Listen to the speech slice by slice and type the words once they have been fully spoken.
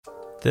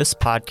This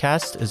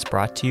podcast is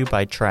brought to you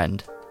by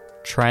Trend.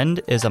 Trend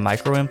is a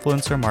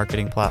micro-influencer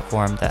marketing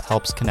platform that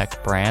helps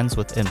connect brands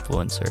with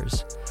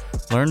influencers.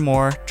 Learn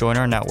more, join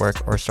our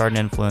network, or start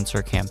an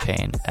influencer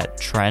campaign at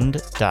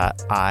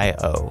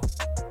trend.io.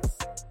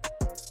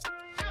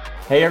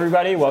 Hey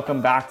everybody,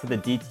 welcome back to the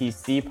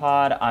DTC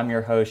Pod. I'm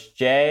your host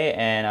Jay,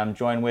 and I'm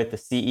joined with the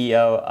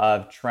CEO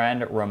of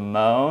Trend,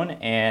 Ramon,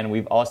 and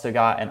we've also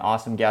got an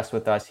awesome guest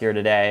with us here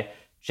today,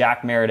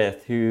 Jack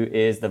Meredith, who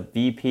is the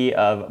VP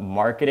of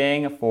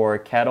Marketing for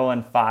Kettle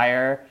and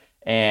Fire.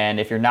 And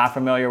if you're not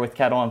familiar with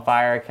Kettle and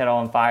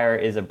Fire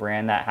is a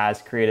brand that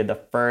has created the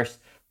first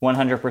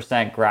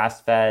 100%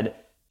 grass-fed,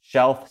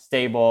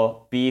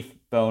 shelf-stable beef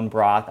bone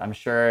broth. I'm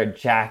sure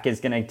Jack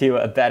is going to do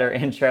a better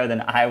intro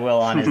than I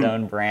will on his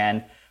own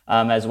brand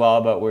as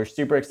well. But we're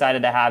super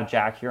excited to have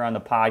Jack here on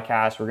the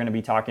podcast. We're going to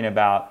be talking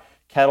about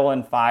Kettle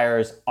and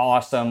Fire's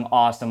awesome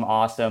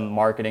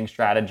marketing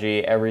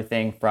strategy,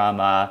 everything from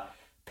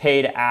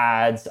paid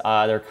ads,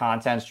 their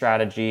content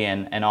strategy,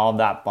 and all of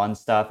that fun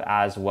stuff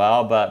as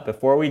well. But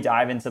before we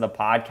dive into the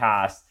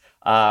podcast,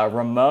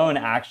 Ramon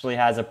actually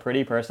has a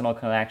pretty personal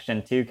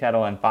connection to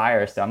Kettle and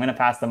Fire. So I'm going to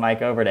pass the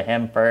mic over to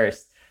him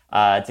first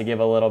to give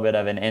a little bit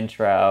of an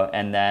intro,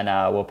 and then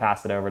we'll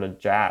pass it over to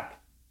Jack.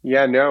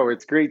 Yeah, no,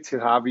 it's great to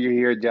have you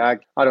here,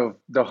 Jack. Out of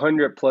the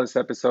 100+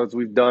 episodes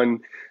we've done,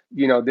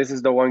 this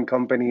is the one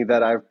company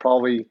that I've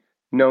probably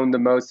known the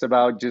most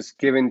about, just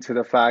given to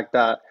the fact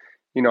that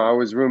I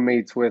was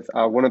roommates with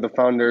one of the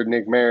founders,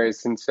 Nick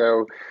Maris. And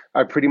so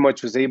I pretty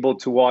much was able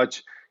to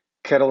watch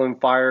Kettle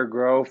and Fire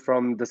grow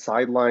from the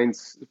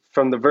sidelines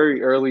from the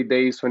very early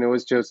days when it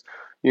was just,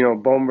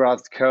 Bone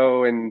Broth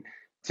Co. And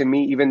to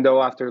me, even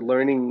though after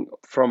learning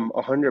from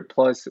 100+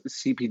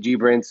 CPG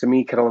brands, to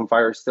me, Kettle and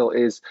Fire still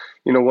is,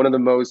 one of the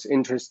most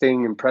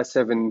interesting,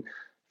 impressive, and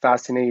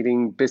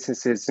fascinating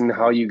businesses, and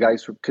how you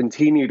guys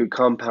continue to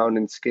compound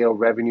and scale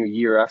revenue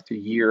year after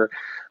year,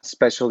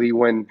 especially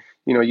when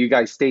you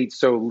guys stayed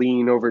so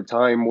lean over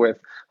time with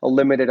a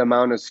limited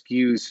amount of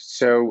SKUs.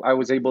 So I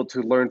was able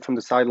to learn from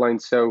the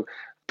sidelines. So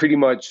pretty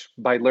much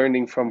by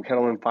learning from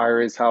Kettle and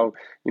Fire is how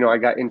I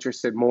got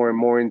interested more and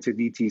more into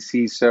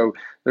DTC. So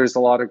there's a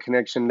lot of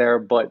connection there.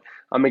 But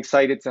I'm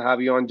excited to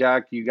have you on,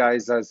 Jack. You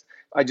guys, as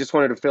I just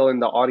wanted to fill in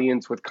the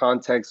audience with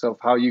context of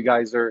how you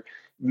guys are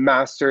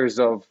masters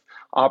of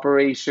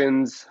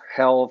operations,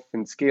 health,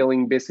 and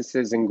scaling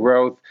businesses and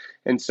growth.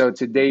 And so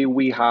today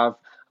we have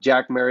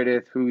Jack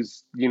Meredith,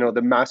 who's,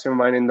 the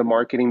mastermind in the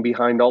marketing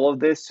behind all of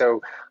this. So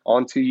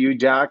on to you,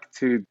 Jack,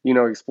 to,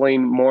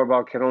 explain more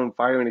about Kettle and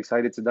Fire, and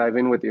excited to dive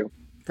in with you.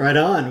 Right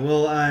on.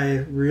 Well,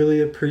 I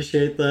really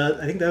appreciate that.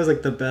 I think that was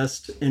like the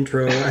best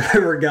intro I've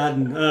ever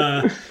gotten.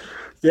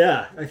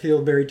 Yeah, I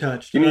feel very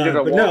touched. You needed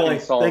a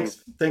song.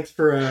 Thanks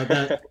for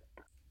that.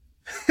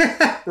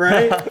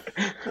 Right?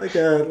 like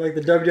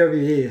the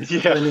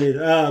WWE. Yeah. I need.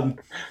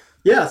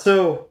 Yeah,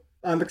 so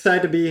I'm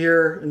excited to be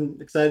here and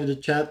excited to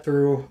chat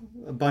through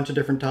a bunch of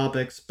different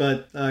topics,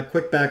 but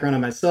quick background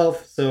on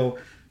myself. So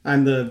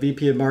I'm the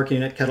VP of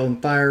Marketing at Kettle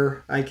and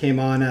Fire. I came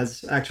on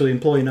as actually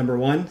employee number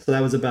one. So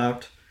that was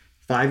about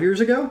 5 years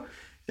ago.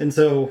 And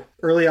so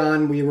early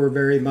on, we were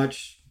very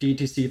much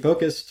DTC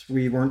focused.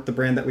 We weren't the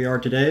brand that we are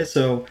today.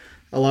 So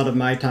a lot of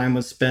my time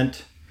was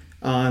spent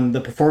on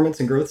the performance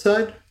and growth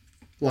side,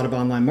 a lot of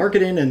online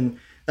marketing, and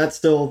that's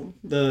still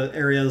the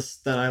areas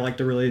that I like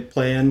to really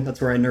play in.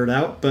 That's where I nerd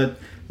out. But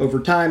over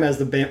time, as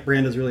the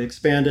brand has really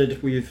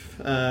expanded, we've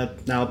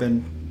now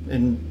been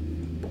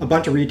in a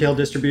bunch of retail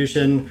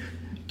distribution.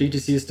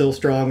 DTC is still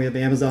strong. We have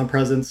Amazon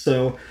presence.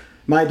 So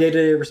my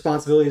day-to-day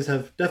responsibilities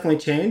have definitely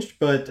changed,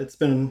 but it's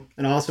been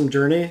an awesome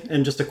journey.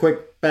 And just a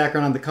quick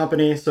background on the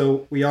company.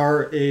 So we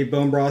are a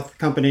bone broth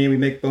company. We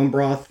make bone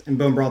broth and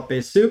bone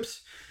broth-based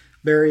soups,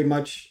 very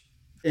much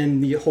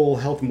in the whole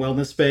health and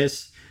wellness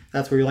space.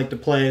 That's where we like to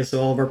play.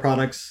 So all of our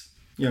products,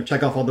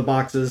 check off all the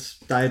boxes: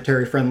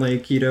 dietary friendly,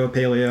 keto,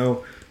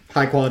 paleo,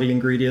 high quality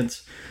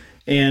ingredients.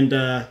 And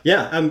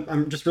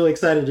I'm just really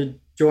excited to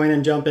join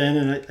and jump in.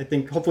 And I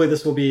think hopefully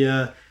this will be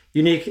a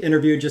unique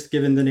interview, just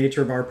given the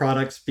nature of our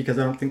products, because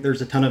I don't think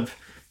there's a ton of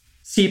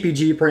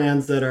CPG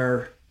brands that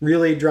are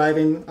really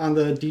driving on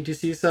the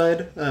DTC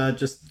side,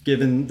 just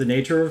given the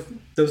nature of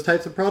those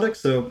types of products.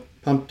 So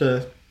pumped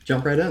to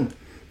jump right in.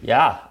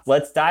 Yeah,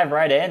 let's dive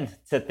right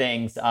into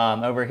things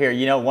over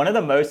here. One of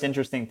the most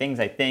interesting things,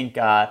 I think,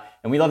 and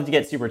we love to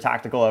get super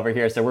tactical over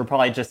here, so we're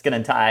probably just going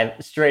to dive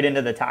straight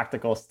into the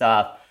tactical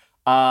stuff.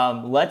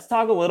 Let's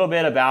talk a little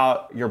bit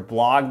about your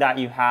blog that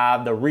you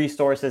have, the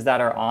resources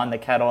that are on the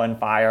Kettle and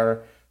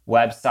Fire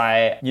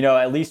website.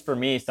 At least for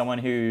me, someone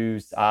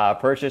who's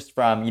purchased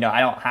from, I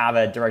don't have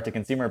a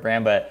direct-to-consumer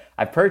brand, but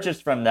I've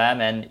purchased from them,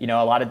 and,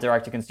 a lot of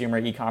direct-to-consumer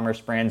e-commerce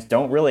brands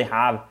don't really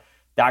have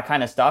that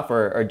kind of stuff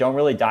or don't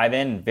really dive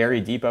in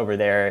very deep over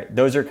there.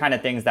 Those are kind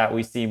of things that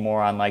we see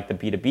more on like the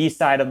B2B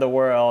side of the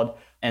world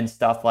and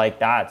stuff like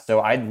that.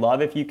 So I'd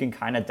love if you can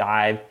kind of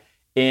dive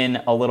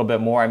in a little bit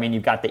more. I mean,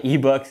 you've got the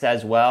ebooks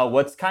as well.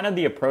 What's kind of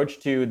the approach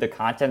to the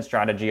content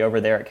strategy over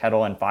there at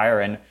Kettle and Fire,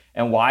 and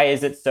And why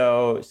is it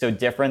so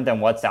different than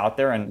what's out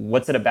there? And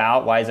what's it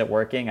about? Why is it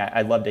working?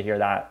 I'd love to hear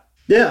that.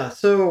 Yeah,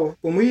 so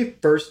when we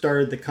first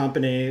started the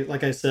company,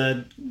 like I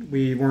said,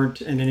 we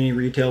weren't in any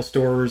retail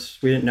stores.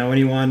 We didn't know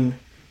anyone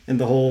in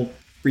the whole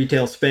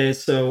retail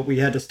space. So we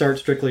had to start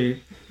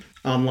strictly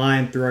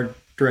online through our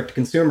direct to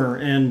consumer.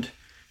 And,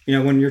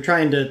 when you're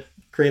trying to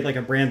create like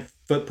a brand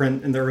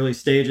footprint in the early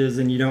stages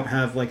and you don't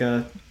have like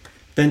a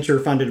venture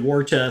funded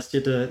war chest, you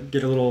have to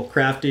get a little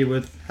crafty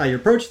with how you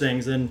approach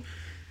things. And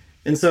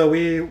so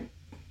we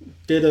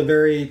did a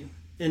very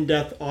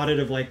in-depth audit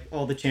of like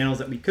all the channels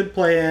that we could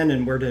play in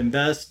and where to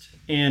invest.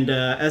 And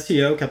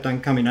SEO kept on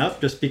coming up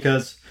just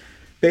because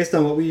based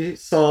on what we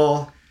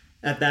saw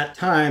at that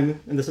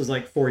time, and this was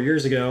like 4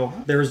 years ago,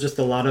 there was just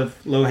a lot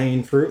of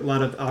low-hanging fruit, a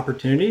lot of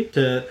opportunity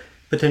to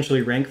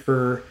potentially rank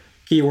for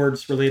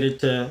keywords related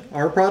to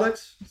our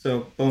products.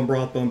 So bone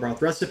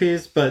broth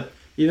recipes, but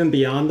even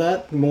beyond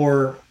that,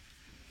 more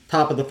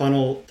top of the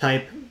funnel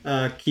type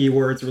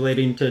keywords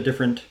relating to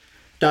different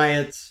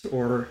diets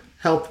or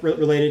health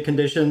related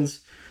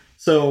conditions.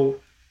 So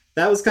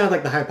that was kind of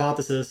like the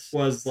hypothesis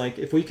was like,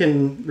 if we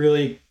can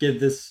really give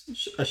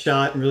this a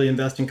shot and really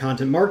invest in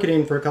content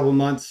marketing for a couple of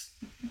months,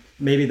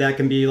 maybe that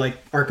can be like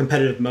our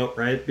competitive moat,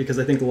 right? Because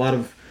I think a lot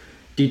of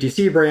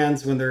DTC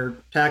brands, when they're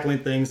tackling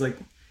things, like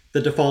the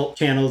default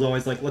channel is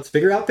always like, let's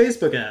figure out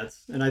Facebook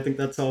ads. And I think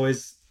that's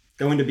always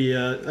going to be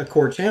a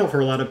core channel for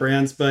a lot of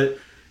brands, but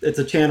it's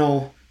a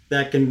channel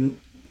that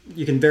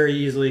you can very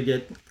easily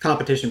get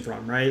competition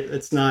from, right?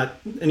 It's not,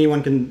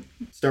 anyone can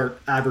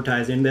start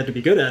advertising. They have to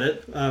be good at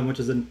it, which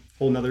is a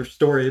whole nother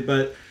story.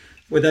 But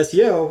with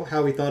SEO,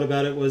 how we thought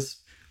about it was,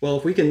 well,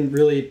 if we can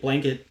really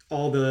blanket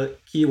all the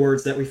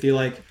keywords that we feel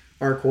like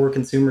our core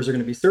consumers are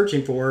going to be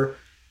searching for,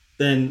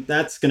 then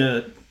that's going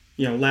to,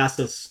 last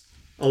us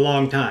a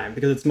long time,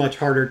 because it's much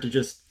harder to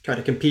just try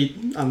to compete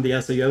on the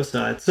SEO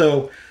side.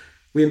 So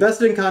we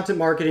invested in content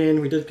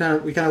marketing. We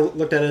kind of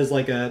looked at it as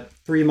like a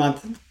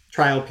 3-month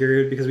trial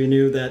period, because we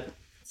knew that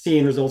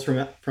seeing results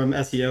from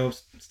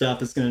SEO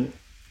stuff is going to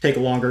take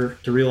longer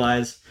to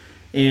realize.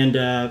 And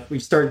we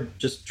started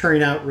just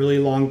churning out really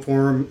long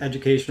form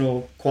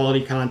educational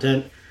quality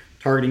content,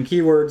 targeting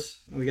keywords.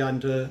 We got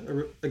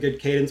into a good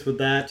cadence with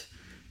that.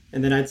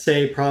 And then I'd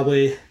say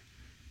probably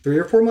 3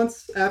 or 4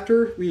 months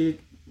after we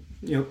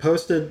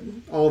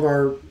posted all of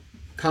our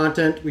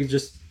content, we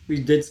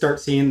did start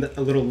seeing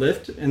a little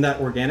lift in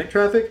that organic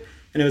traffic,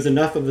 and it was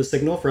enough of a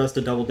signal for us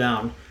to double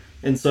down.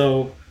 And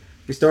so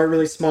we started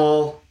really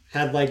small,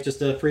 had like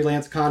just a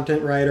freelance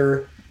content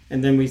writer,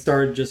 and then we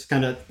started just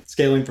kind of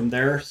scaling from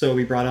there. So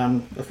we brought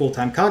on a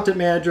full-time content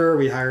manager,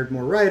 we hired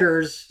more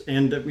writers,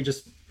 and we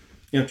just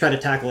try to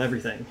tackle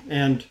everything.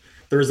 And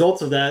the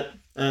results of that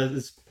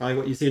is probably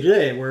what you see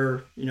today,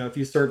 where if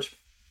you search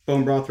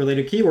bone broth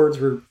related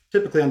keywords, we're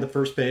typically on the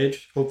first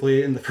page,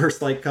 hopefully in the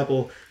first like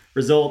couple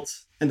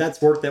results. And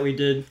that's work that we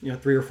did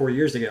 3 or 4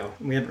 years ago,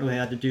 and we haven't really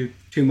had to do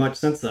too much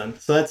since then.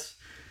 So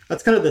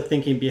that's kind of the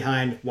thinking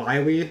behind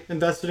why we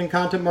invested in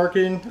content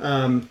marketing.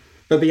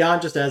 But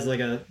beyond just as like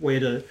a way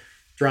to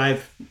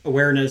drive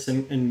awareness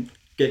and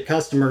get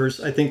customers,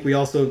 I think we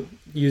also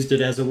used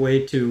it as a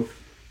way to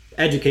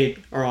educate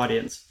our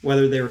audience,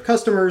 whether they were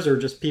customers or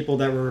just people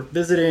that were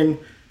visiting.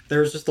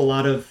 There's just a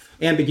lot of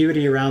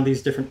ambiguity around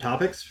these different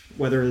topics,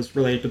 whether it's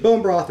related to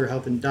bone broth or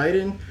health and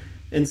dieting.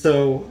 And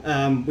so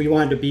we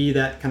wanted to be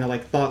that kind of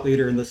like thought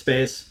leader in the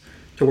space,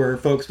 to where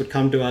folks would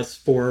come to us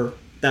for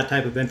that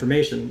type of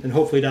information. And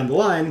hopefully down the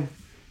line,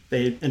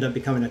 they end up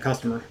becoming a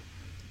customer.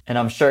 And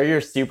I'm sure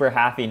you're super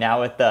happy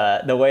now with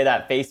the way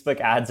that Facebook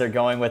ads are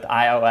going with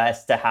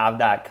iOS to have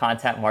that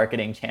content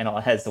marketing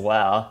channel as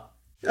well.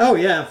 Oh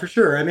yeah, for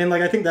sure. I mean,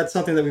 like, I think that's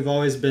something that we've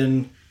always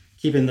been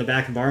keeping in the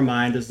back of our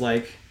mind is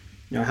like,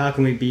 how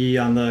can we be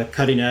on the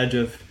cutting edge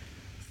of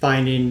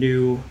finding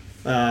new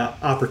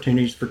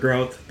opportunities for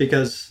growth?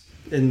 Because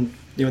in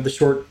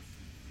the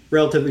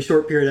relatively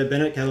short period I've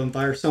been at Kettle and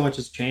Fire, so much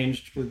has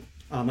changed with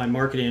online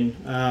marketing,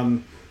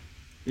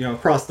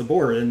 across the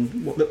board,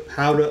 and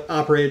how to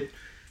operate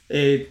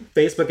a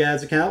Facebook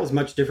ads account was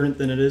much different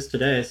than it is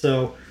today.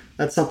 So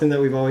that's something that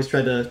we've always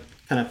tried to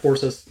kind of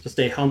force us to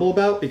stay humble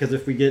about, because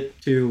if we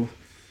get too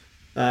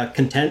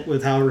content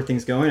with how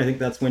everything's going, I think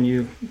that's when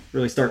you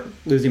really start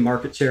losing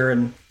market share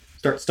and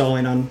start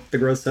stalling on the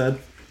growth side.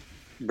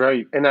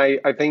 Right. And I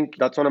think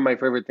that's one of my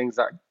favorite things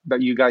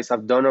that you guys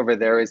have done over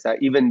there, is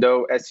that even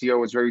though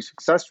SEO was very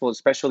successful,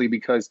 especially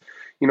because,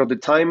 the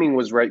timing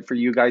was right for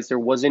you guys, there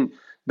wasn't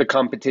the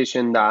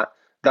competition that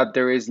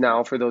there is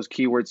now for those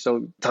keywords.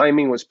 So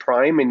timing was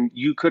prime, and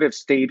you could have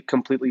stayed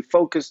completely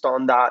focused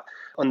on that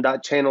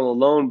channel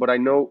alone. But I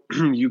know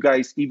you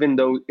guys, even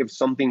though if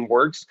something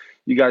works,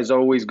 you guys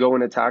always go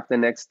and attack the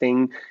next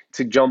thing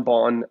to jump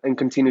on and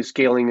continue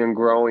scaling and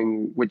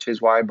growing, which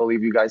is why I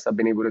believe you guys have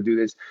been able to do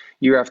this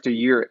year after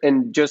year.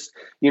 And just,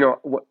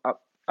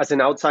 as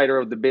an outsider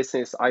of the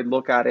business, I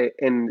look at it.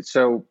 And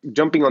so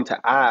jumping onto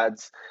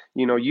ads,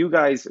 you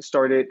guys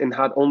started and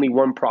had only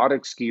one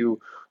product SKU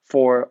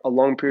for a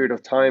long period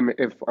of time,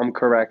 if I'm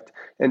correct.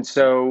 And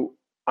so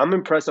I'm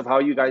impressed of how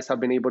you guys have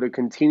been able to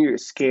continue to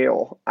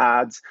scale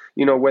ads,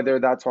 you know, whether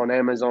that's on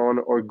Amazon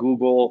or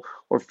Google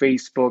or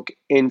Facebook,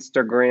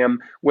 Instagram,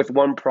 with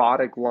one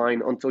product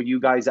line until you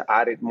guys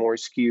added more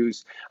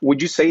SKUs.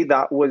 Would you say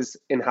that was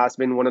and has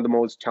been one of the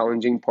most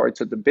challenging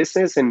parts of the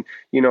business? And,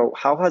 you know,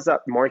 how has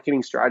that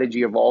marketing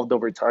strategy evolved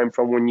over time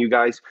from when you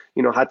guys,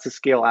 you know, had to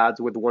scale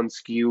ads with one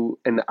SKU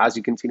and as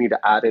you continue to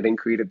add it and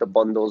created the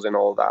bundles and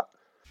all of that?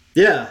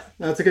 Yeah,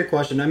 that's a good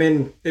question. I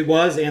mean, it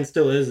was and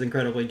still is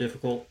incredibly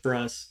difficult for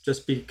us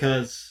just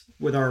because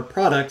with our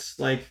products,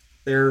 like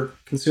they're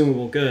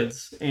consumable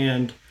goods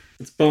and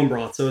it's bone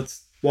broth, so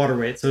it's water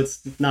weight, so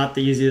it's not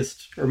the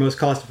easiest or most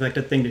cost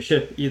effective thing to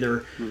ship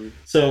either.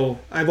 So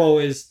I've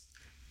always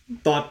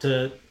thought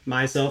to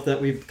myself that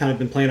we've kind of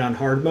been playing on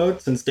hard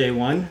mode since day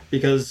one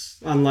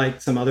because unlike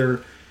some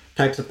other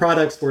types of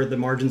products where the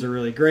margins are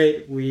really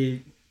great,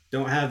 we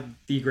don't have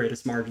the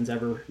greatest margins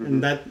ever.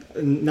 And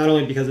that not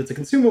only because it's a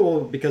consumable,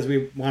 because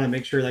we want to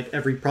make sure like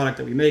every product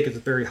that we make is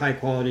very high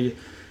quality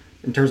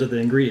in terms of the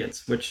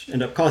ingredients, which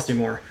end up costing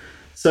more.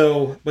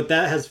 So what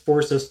that has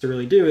forced us to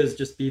really do is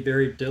just be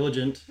very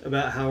diligent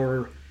about how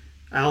we're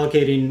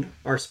allocating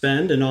our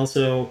spend and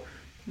also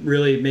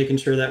really making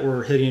sure that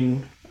we're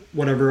hitting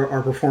whatever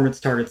our performance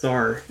targets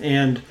are.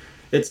 And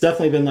it's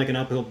definitely been like an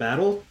uphill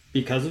battle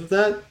because of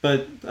that.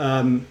 But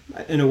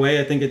in a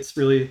way, I think it's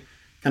really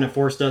kind of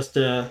forced us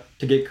to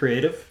get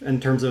creative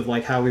in terms of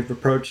like how we've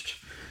approached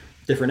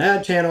different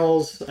ad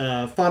channels,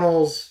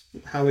 funnels,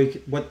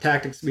 what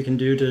tactics we can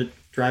do to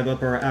drive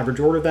up our average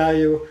order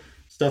value,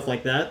 stuff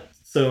like that.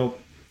 So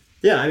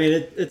yeah, I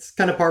mean, it's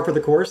kind of par for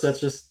the course. That's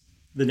just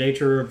the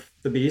nature of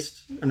the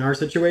beast in our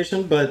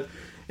situation. But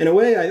in a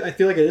way, I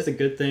feel like it is a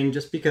good thing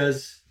just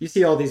because you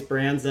see all these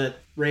brands that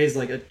raise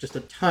like just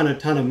a ton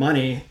of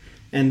money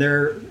and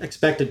they're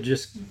expected to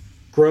just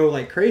grow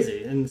like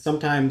crazy and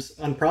sometimes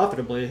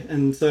unprofitably.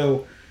 And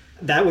so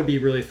that would be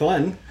really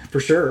fun for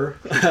sure.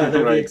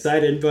 They'd be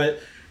excited. But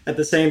at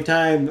the same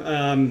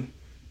time,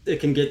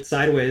 it can get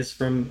sideways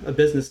from a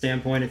business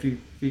standpoint if you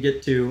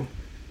get too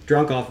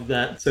drunk off of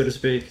that, so to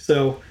speak.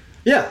 So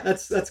yeah,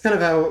 that's kind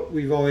of how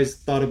we've always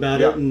thought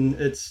about it. And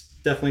it's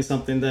definitely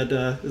something that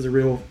is a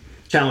real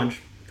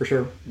challenge for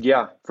sure.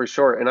 Yeah, for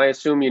sure. And I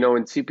assume, you know,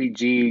 in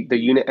CPG, the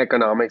unit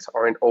economics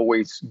aren't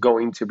always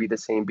going to be the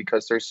same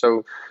because there's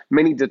so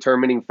many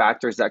determining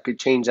factors that could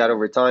change that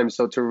over time.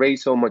 So to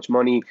raise so much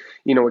money,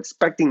 you know,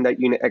 expecting that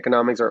unit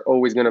economics are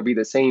always going to be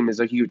the same is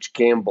a huge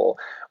gamble,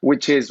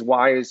 which is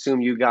why I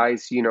assume you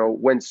guys, you know,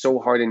 went so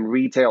hard in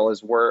retail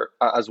as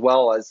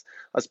well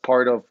as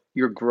part of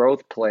your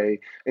growth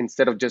play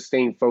instead of just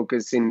staying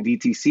focused in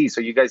DTC.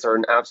 So you guys are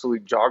an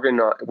absolute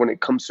juggernaut when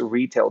it comes to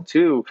retail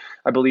too.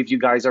 I believe you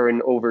guys are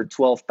in over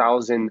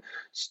 12,000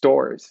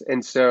 stores.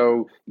 And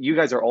so you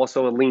guys are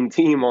also a lean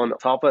team on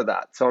top of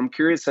that. So I'm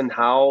curious on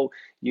how,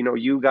 you know,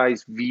 you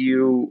guys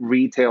view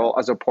retail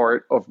as a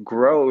part of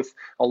growth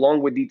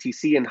along with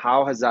DTC, and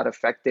how has that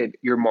affected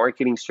your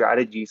marketing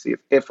strategies,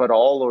 if at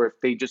all, or if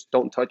they just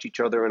don't touch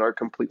each other and are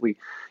completely,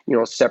 you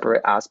know,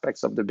 separate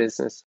aspects of the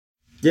business?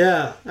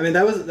 Yeah, I mean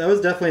that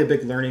was definitely a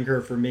big learning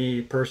curve for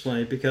me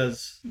personally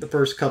because the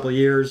first couple of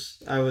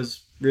years I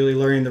was really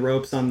learning the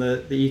ropes on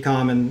the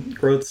e-com and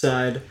growth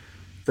side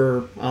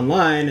for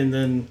online, and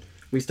then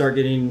we start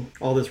getting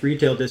all this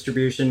retail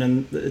distribution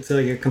and it's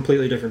like a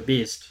completely different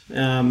beast.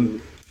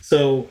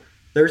 So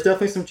there's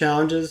definitely some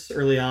challenges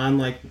early on.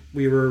 Like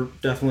we were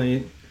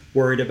definitely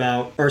worried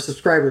about our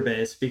subscriber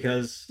base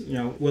because, you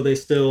know, will they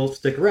still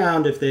stick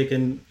around if they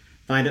can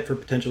find it for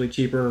potentially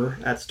cheaper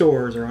at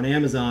stores or on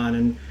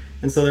Amazon?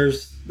 And so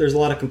there's a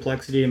lot of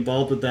complexity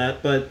involved with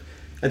that. But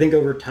I think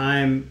over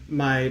time,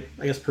 my,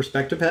 I guess,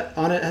 perspective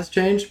on it has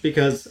changed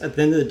because at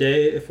the end of the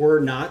day, if we're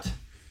not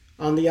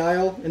on the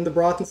aisle in the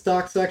broth and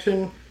stock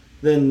section,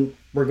 then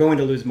we're going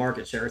to lose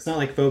market share. It's not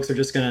like folks are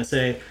just going to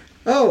say,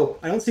 oh,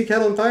 I don't see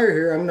Kettle and Fire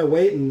here, I'm going to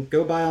wait and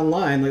go buy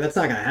online. Like that's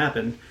not going to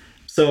happen.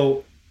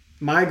 So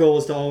my goal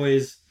is to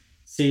always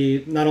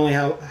see not only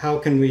how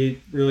can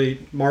we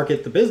really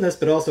market the business,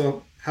 but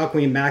also how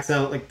can we max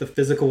out like the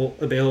physical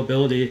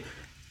availability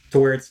to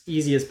where it's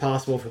easy as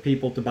possible for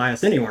people to buy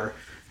us anywhere.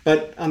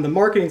 But on the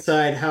marketing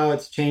side, how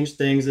it's changed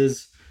things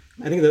is,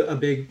 I think a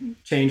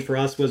big change for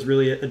us was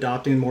really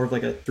adopting more of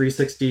like a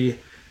 360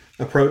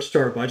 approach to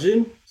our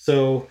budgeting.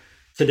 So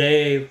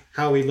today,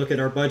 how we look at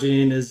our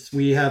budgeting is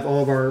we have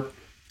all of our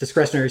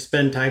discretionary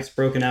spend types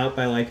broken out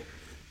by like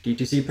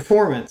DTC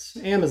performance,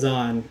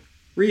 Amazon,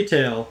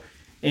 retail,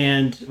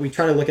 and we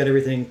try to look at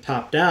everything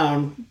top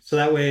down. So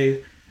that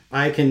way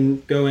I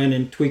can go in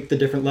and tweak the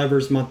different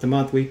levers month to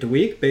month, week to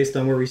week, based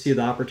on where we see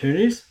the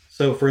opportunities.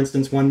 So for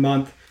instance, one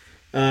month,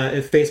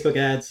 if Facebook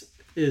ads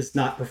is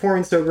not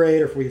performing so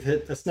great, or if we've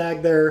hit a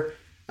snag there,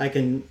 I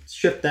can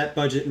shift that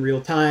budget in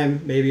real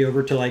time, maybe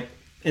over to like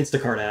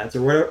Instacart ads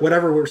or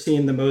whatever we're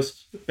seeing the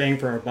most bang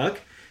for our buck.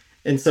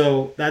 And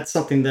so that's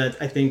something that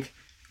I think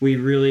we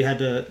really had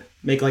to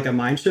make like a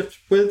mind shift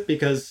with,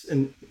 because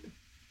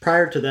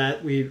prior to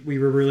that, we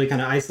were really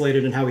kind of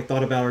isolated in how we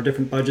thought about our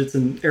different budgets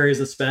and areas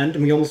of spend.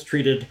 And we almost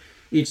treated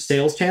each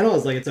sales channel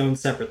as like its own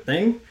separate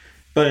thing.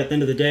 But at the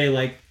end of the day,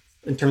 like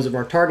in terms of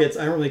our targets,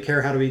 I don't really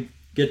care how do we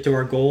get to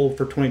our goal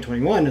for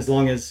 2021 as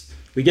long as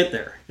we get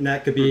there. And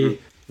that could be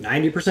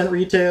 90%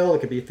 retail, it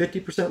could be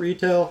 50%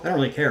 retail. I don't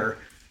really care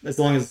as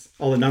long as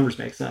all the numbers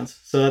make sense.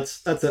 So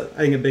that's I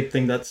think a big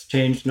thing that's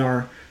changed in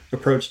our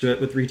approach to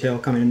it with retail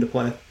coming into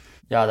play.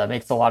 Yeah, that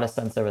makes a lot of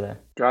sense over there.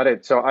 Got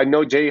it. So I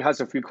know Jay has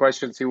a few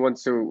questions he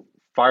wants to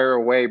fire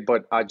away,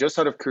 but just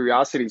out of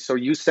curiosity, so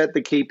you set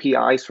the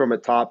KPIs from a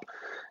top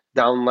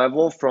down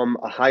level, from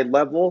a high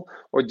level,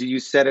 or do you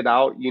set it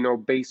out,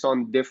 based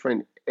on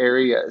different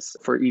areas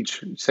for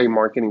each, say,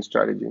 marketing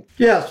strategy?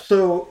 Yeah.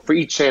 So for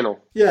each channel.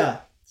 Yeah.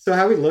 So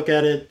how we look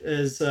at it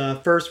is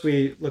first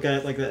we look at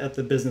it like at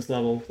the business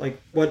level, like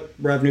what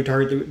revenue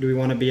target do we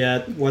want to be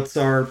at? What's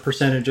our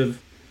percentage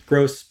of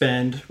gross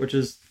spend, which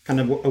is kind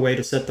of a way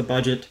to set the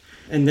budget.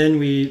 And then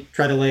we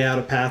try to lay out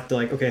a path to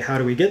like, okay, how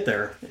do we get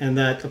there? And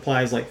that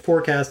applies like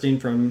forecasting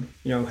from,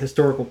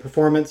 historical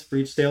performance for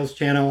each sales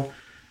channel.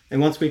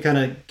 And once we kind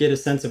of get a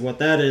sense of what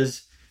that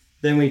is,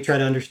 then we try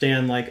to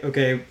understand like,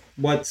 okay,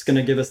 what's going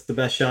to give us the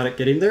best shot at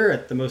getting there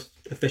at the most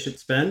efficient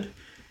spend.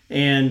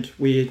 And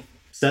we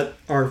set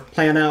our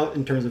plan out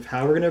in terms of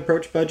how we're going to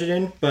approach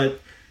budgeting.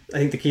 But I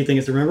think the key thing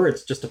is to remember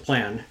it's just a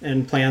plan,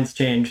 and plans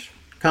change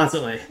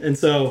constantly. And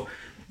so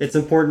it's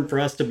important for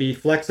us to be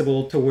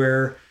flexible to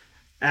where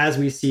as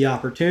we see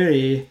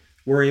opportunity,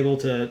 we're able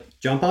to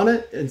jump on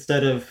it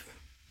instead of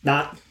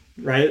not,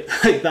 right?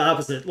 Like the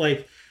opposite.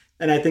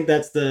 And I think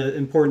that's the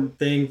important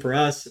thing for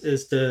us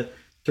is to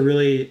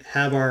really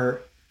have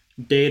our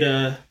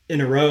data in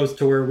a row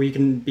to where we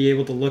can be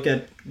able to look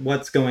at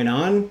what's going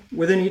on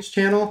within each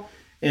channel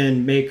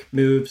and make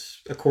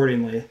moves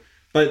accordingly.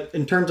 But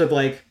in terms of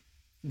like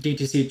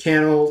DTC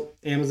channel,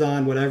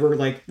 Amazon, whatever,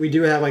 like we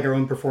do have like our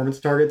own performance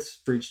targets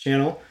for each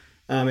channel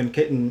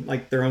and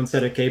like their own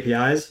set of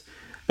KPIs.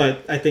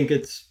 But I think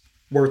it's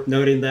worth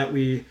noting that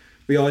we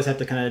always have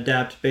to kind of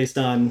adapt based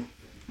on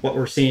what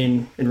we're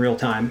seeing in real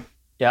time.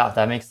 Yeah,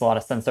 that makes a lot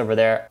of sense over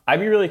there. I'd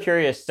be really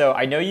curious. So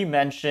I know you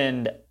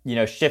mentioned,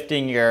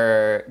 shifting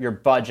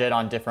your budget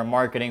on different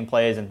marketing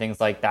plays and things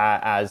like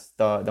that as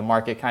the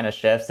market kind of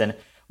shifts. And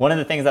one of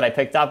the things that I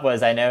picked up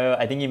was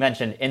I think you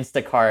mentioned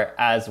Instacart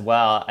as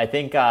well. I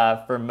think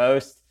for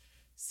most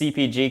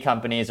CPG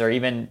companies or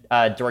even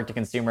direct to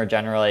consumer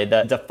generally,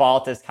 the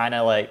default is kind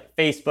of like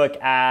Facebook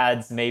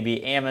ads,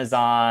 maybe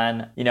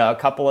Amazon, a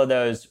couple of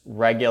those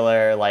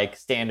regular like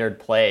standard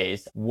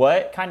plays.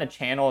 What kind of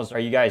channels are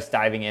you guys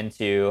diving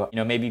into?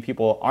 Maybe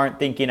people aren't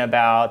thinking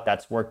about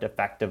that's worked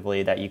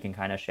effectively that you can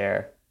kind of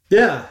share.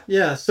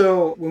 Yeah.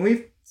 So when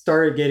we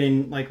started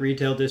getting like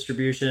retail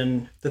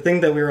distribution, the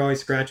thing that we were always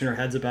scratching our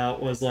heads about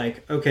was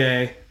like,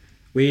 okay,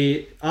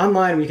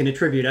 online we can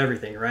attribute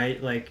everything,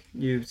 right? Like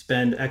you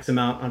spend X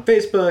amount on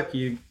Facebook,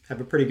 you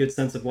have a pretty good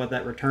sense of what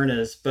that return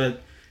is.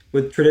 But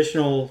with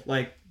traditional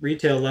like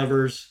retail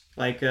levers,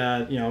 like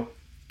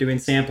doing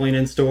sampling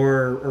in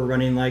store or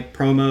running like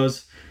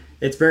promos,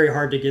 it's very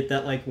hard to get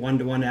that like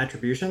one-to-one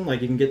attribution.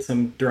 Like you can get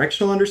some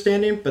directional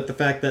understanding, but the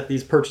fact that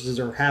these purchases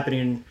are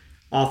happening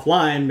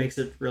offline makes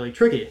it really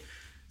tricky.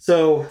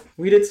 So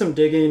we did some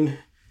digging,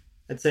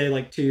 I'd say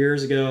like 2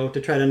 years ago, to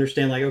try to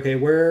understand like, okay,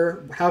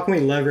 how can we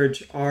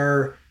leverage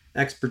our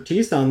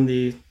expertise on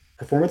the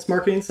performance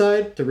marketing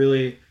side to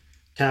really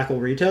tackle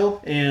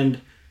retail? And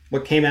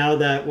what came out of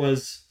that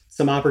was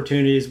some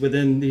opportunities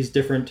within these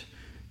different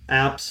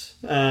apps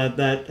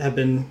that have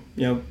been,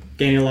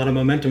 gaining a lot of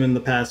momentum in the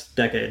past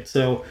decade.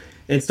 So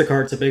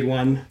Instacart's a big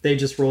one. They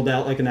just rolled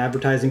out like an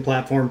advertising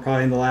platform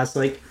probably in the last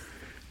like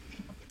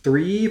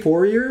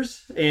 3-4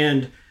 years.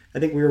 And I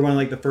think we were one of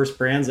like the first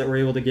brands that were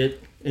able to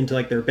get into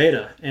like their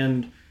beta.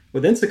 And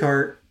with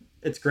Instacart,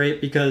 it's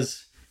great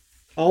because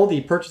all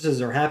the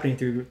purchases are happening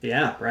through the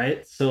app,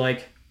 right? So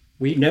like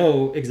we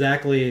know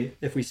exactly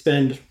if we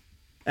spend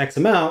X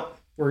amount,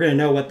 we're going to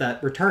know what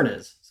that return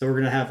is. So we're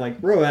going to have like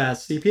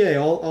ROAS,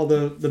 CPA, all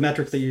the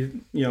metrics that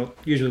you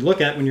usually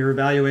look at when you're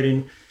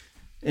evaluating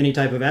any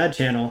type of ad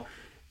channel.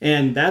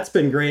 And that's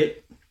been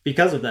great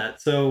because of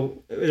that.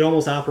 So it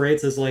almost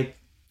operates as like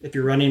if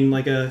you're running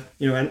like an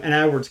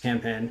AdWords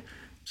campaign.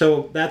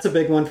 So that's a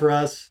big one for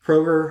us.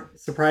 Kroger,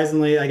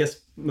 surprisingly, I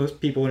guess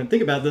most people wouldn't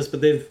think about this, but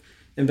they've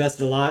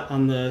invested a lot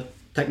on the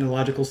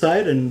technological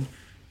side. And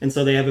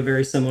so they have a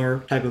very similar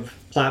type of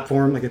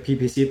platform, like a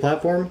PPC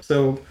platform.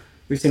 So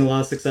we've seen a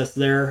lot of success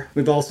there.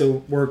 We've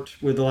also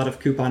worked with a lot of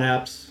coupon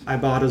apps.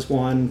 iBought is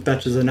one,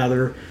 Fetch is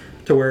another,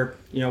 to where,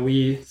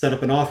 we set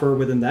up an offer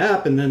within the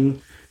app and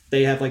then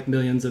they have like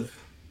millions of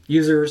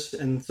users.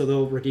 And so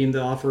they'll redeem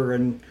the offer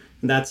and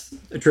that's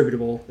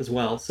attributable as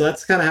well. So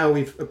that's kind of how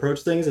we've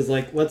approached things is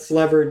like, let's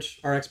leverage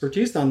our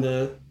expertise on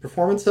the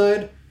performance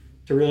side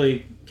to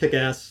really kick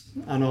ass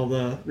on all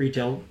the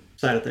retail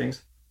side of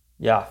things.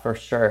 Yeah, for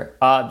sure.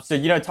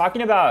 So,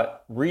 talking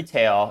about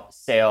retail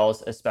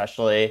sales,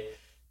 especially,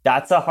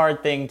 that's a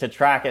hard thing to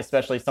track,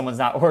 especially if someone's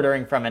not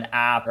ordering from an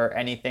app or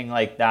anything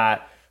like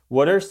that.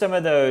 What are some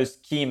of those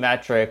key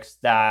metrics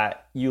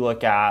that you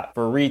look at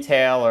for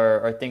retail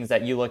or things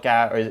that you look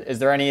at? Or is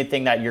there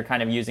anything that you're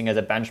kind of using as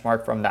a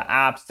benchmark from the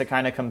apps to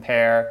kind of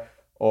compare?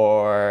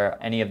 or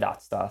any of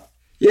that stuff?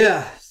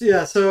 Yeah.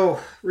 So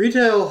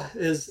retail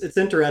it's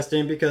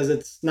interesting because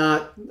it's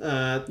not,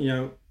 at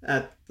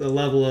the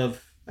level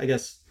of, I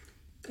guess,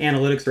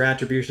 analytics or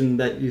attribution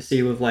that you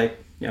see with like,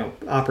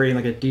 operating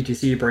like a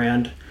DTC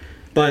brand.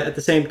 But at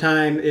the same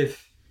time,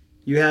 if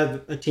you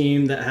have a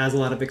team that has a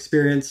lot of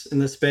experience in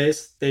this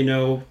space, they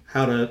know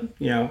how to,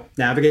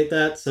 navigate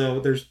that. So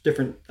there's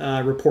different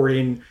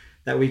reporting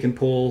that we can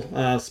pull.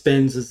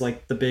 Spins is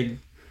like the big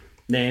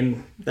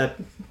name that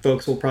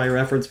folks will probably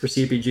reference for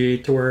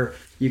CPG, to where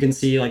you can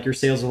see like your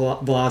sales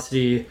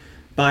velocity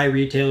by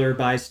retailer,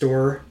 by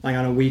store, like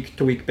on a week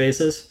to week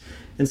basis.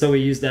 And so we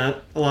use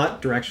that a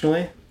lot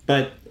directionally.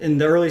 But in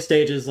the early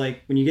stages,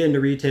 like when you get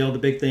into retail, the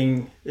big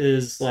thing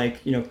is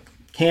like,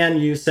 can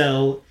you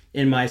sell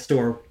in my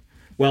store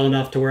well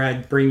enough to where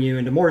I'd bring you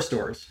into more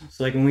stores?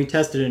 So like when we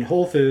tested in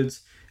Whole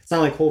Foods, it's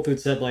not like Whole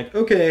Foods said like,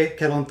 okay,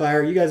 Kettle on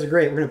Fire, you guys are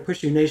great. We're going to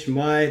push you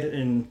nationwide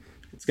and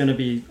it's going to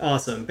be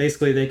awesome.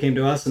 Basically, they came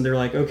to us and they're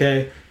like,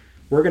 okay,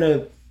 we're going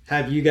to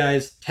have you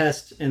guys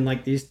test in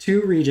like these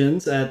 2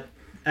 regions at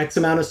X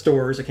amount of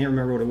stores. I can't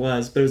remember what it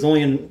was, but it was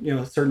only in,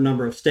 a certain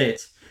number of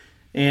states.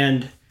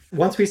 And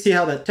once we see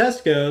how that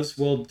test goes,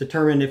 we'll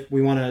determine if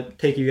we want to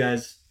take you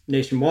guys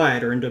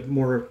nationwide or into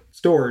more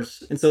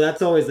stores. And so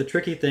that's always the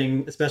tricky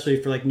thing,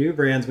 especially for like new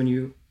brands, when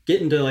you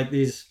get into like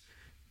these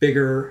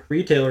bigger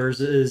retailers,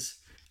 is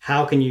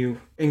how can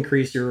you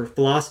increase your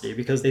velocity,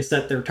 because they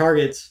set their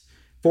targets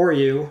for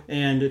you.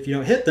 And if you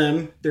don't hit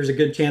them, there's a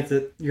good chance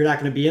that you're not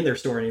going to be in their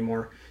store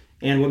anymore.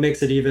 And what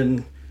makes it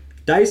even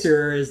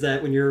dicier is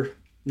that when you're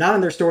not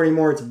in their store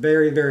anymore, it's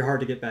very, very hard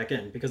to get back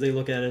in, because they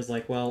look at it as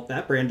like, well,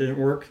 that brand didn't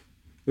work,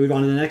 move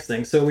on to the next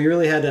thing. So we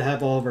really had to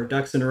have all of our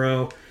ducks in a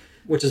row,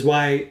 which is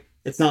why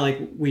it's not like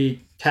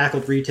we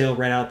tackled retail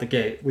right out the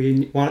gate.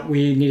 We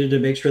needed to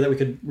make sure that we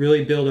could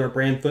really build our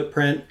brand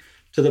footprint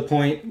to the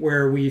point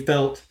where we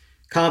felt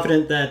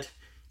confident that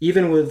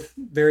even with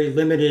very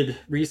limited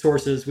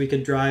resources, we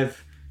could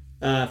drive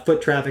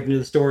foot traffic into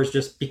the stores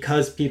just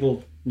because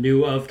people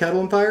knew of Kettle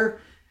on Fire.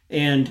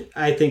 And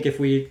I think if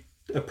we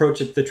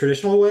approach it the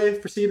traditional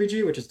way for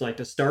CPG, which is like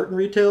to start in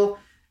retail,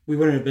 we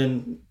wouldn't have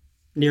been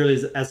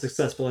nearly as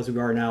successful as we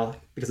are now,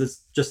 because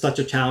it's just such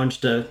a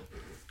challenge to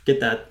get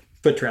that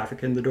foot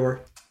traffic in the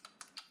door.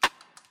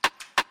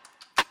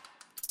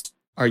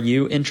 Are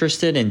you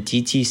interested in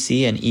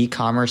DTC and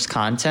e-commerce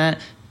content?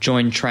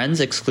 Join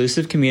Trend's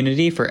exclusive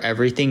community for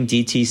everything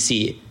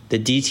DTC, the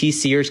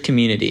DTCers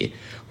community.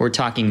 We're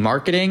talking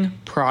marketing,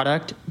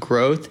 product,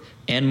 growth,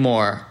 and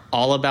more,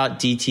 all about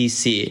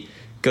DTC.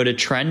 Go to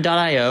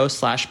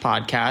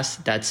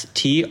trend.io/podcast. That's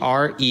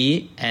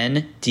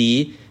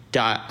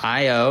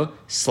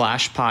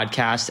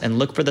trend.io/podcast and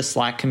look for the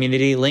Slack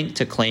community link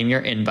to claim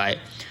your invite.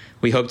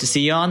 We hope to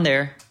see you on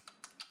there.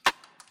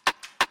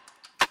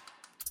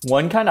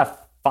 One kind of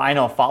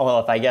final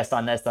follow-up, I guess,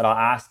 on this that I'll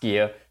ask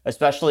you,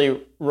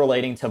 especially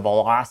relating to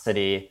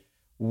velocity,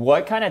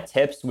 what kind of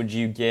tips would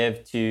you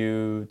give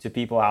to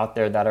people out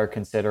there that are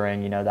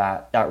considering,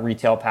 that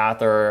retail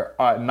path, or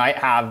might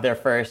have their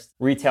first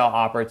retail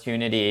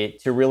opportunity,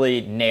 to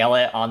really nail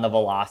it on the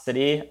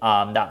velocity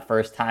that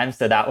first time,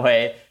 so that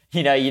way,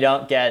 you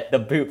don't get the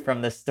boot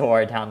from the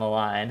store down the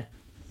line?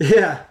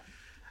 Yeah.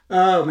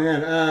 Oh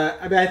man.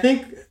 I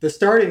think the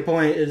starting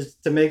point is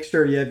to make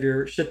sure you have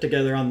your shit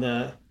together on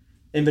the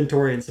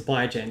inventory and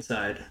supply chain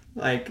side,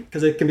 like,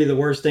 because it can be the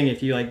worst thing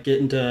if you like get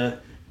into,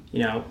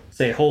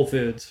 say Whole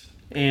Foods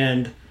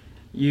and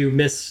you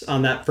miss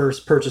on that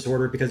first purchase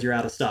order because you're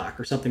out of stock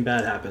or something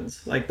bad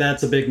happens. Like,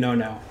 that's a big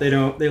no-no. They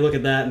look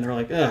at that and they're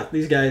like,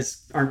 these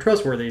guys aren't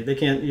trustworthy. They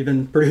can't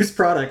even produce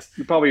products.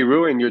 You probably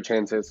ruin your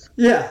chances.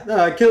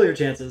 Yeah, kill your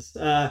chances.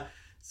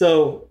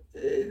 So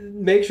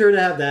make sure to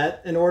have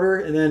that in order.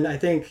 And then I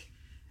think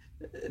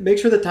make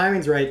sure the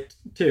timing's right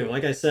too.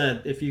 Like I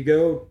said, if you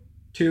go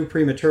too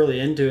prematurely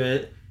into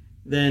it,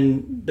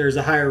 then there's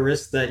a higher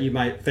risk that you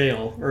might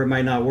fail or it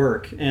might not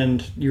work.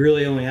 And you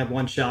really only have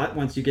one shot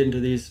once you get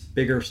into these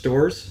bigger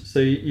stores. So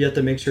you have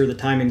to make sure the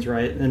timing's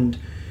right. And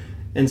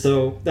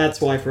so that's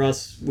why for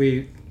us,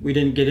 we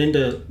didn't get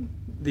into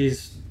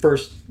these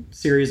first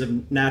series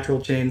of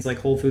natural chains like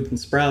Whole Foods and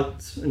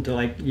Sprouts until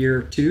like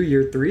year 2,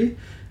 year 3,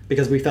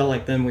 because we felt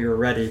like then we were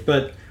ready.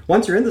 But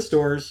once you're in the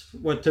stores,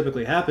 what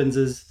typically happens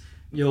is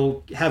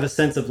you'll have a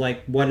sense of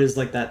like what is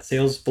like that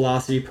sales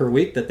velocity per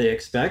week that they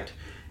expect.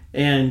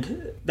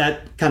 And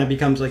that kind of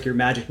becomes like your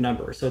magic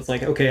number. So it's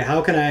like, okay,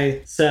 how can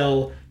I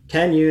sell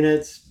 10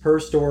 units per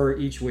store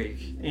each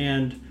week?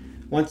 And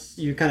once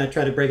you kind of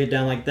try to break it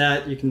down like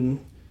that, you can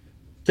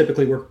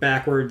typically work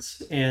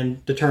backwards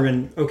and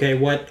determine, okay,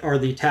 what are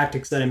the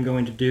tactics that I'm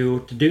going to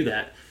do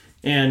that?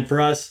 And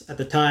for us at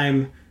the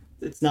time,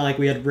 it's not like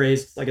we had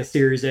raised like a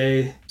Series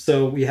A,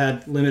 so we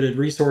had limited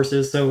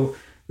resources. So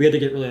we had to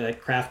get really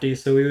like crafty.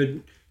 So we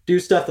would do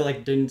stuff that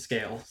like didn't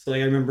scale. So like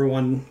I remember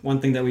one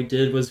thing that we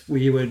did was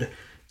we would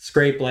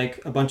scrape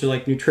like a bunch of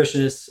like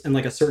nutritionists in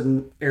like a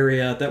certain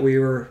area that we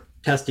were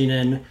testing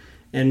in,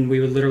 and we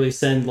would literally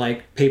send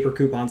like paper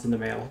coupons in the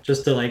mail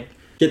just to like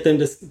get them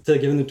to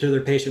give them to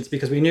their patients,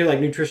 because we knew like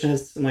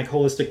nutritionists and like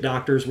holistic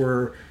doctors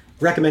were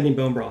recommending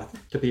bone broth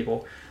to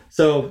people.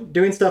 So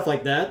doing stuff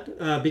like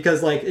that,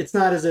 because like it's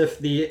not as if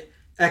the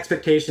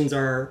expectations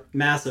are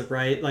massive,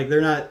 right? Like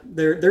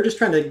they're just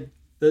trying to,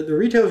 the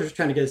retailers are just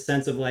trying to get a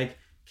sense of like,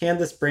 can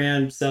this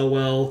brand sell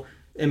well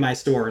in my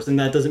stores? And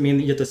that doesn't mean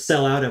that you have to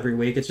sell out every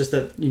week. It's just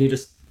that you need to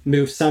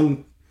move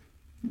some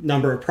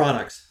number of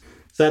products.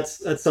 So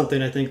that's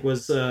something I think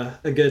was a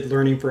good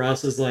learning for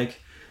us, is like,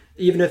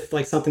 even if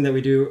like something that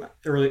we do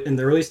early in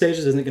the early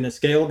stages isn't going to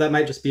scale, that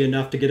might just be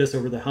enough to get us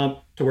over the hump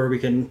to where we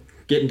can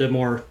get into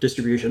more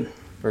distribution.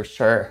 For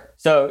sure.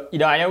 So,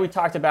 I know we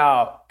talked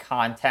about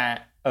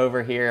content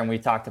over here and we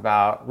talked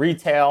about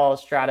retail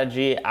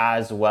strategy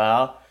as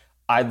well.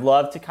 I'd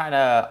love to kind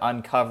of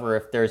uncover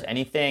if there's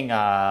anything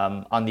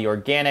on the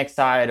organic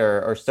side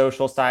or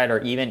social side or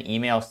even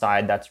email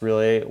side that's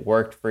really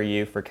worked for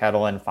you for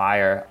Kettle and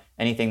Fire.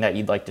 Anything that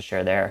you'd like to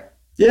share there?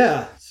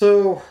 Yeah.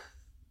 So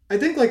I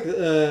think like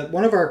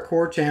one of our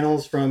core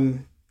channels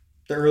from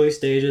the early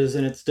stages,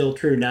 and it's still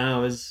true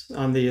now, is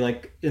on the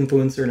like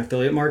influencer and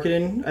affiliate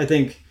marketing. I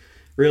think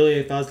really,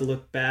 if I was to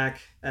look back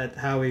at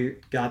how we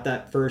got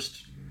that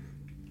first,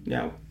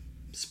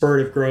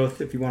 spurt of growth,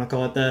 if you want to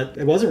call it that,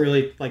 it wasn't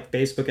really like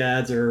Facebook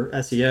ads or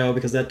SEO,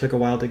 because that took a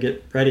while to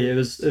get ready. It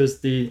was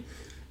the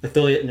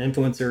affiliate and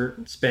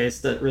influencer space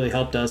that really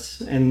helped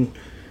us. And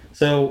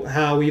so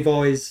how we've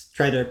always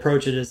tried to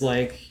approach it is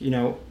like,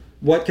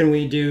 what can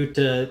we do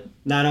to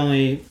not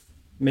only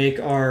make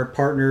our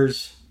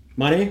partners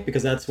money,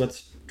 because that's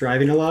what's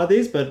driving a lot of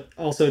these, but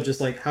also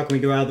just like, how can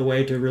we go out of the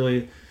way to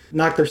really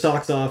knock their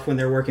socks off when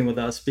they're working with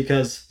us?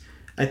 Because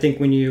I think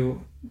when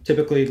you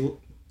typically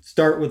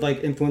start with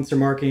like influencer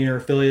marketing or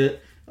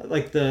affiliate,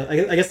 like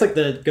I guess like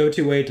the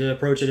go-to way to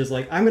approach it is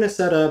like, I'm going to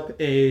set up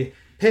a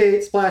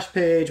splash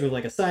page with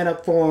like a sign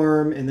up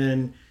form, and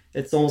then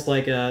it's almost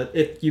like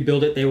if you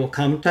build it, they will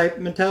come type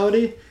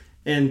mentality.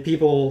 And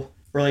people,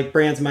 or like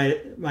brands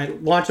might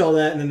launch all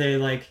that, and then they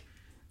like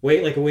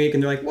wait like a week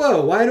and they're like,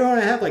 whoa, why don't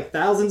I have like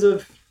thousands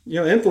of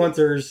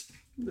influencers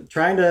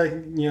trying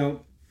to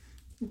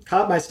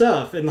cop my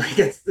stuff? And like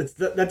it's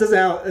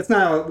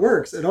not how it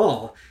works at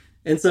all.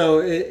 And so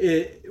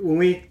when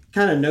we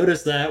kind of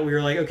noticed that, we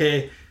were like,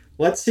 okay,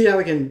 let's see how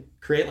we can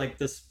create like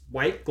this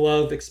white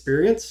glove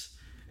experience.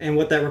 And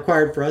what that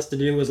required for us to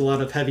do was a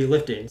lot of heavy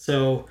lifting.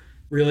 So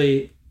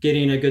really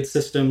getting a good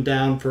system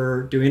down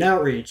for doing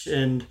outreach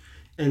and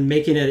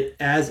making it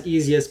as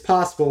easy as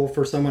possible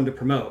for someone to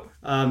promote.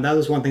 That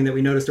was one thing that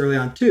we noticed early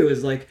on too,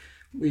 is like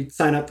we'd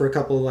sign up for a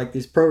couple of like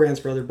these programs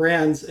for other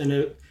brands,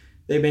 and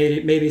they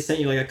maybe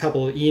sent you like a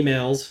couple of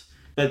emails,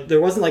 but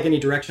there wasn't like any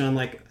direction on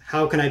like,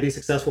 how can I be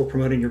successful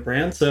promoting your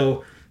brand?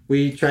 So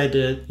we tried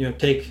to,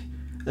 take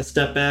a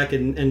step back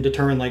and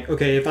determine like,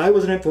 okay, if I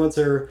was an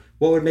influencer,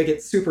 what would make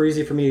it super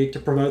easy for me to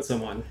promote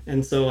someone?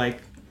 And so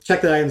like,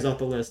 check the items off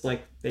the list.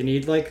 Like they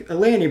need like a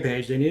landing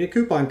page, they need a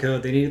coupon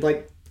code, they need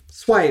like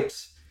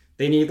swipes,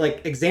 they need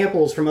like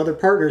examples from other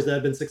partners that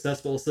have been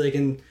successful, so they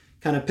can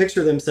kind of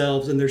picture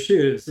themselves in their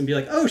shoes and be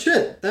like, oh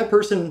shit, that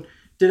person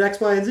did X,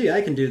 Y, and Z,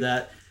 I can do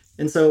that.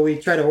 And so we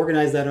try to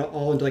organize that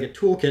all into like a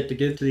toolkit to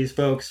give to these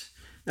folks.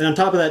 And on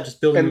top of that,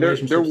 just building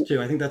relationships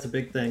too. I think that's a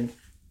big thing.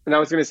 And I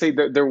was going to say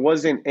that there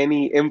wasn't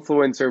any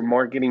influencer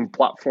marketing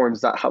platforms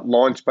that had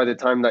launched by the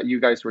time that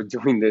you guys were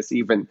doing this,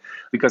 even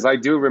because I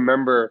do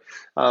remember,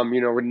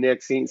 with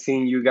Nick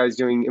seeing you guys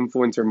doing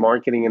influencer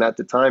marketing. And at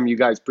the time, you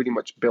guys pretty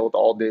much built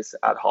all this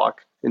ad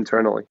hoc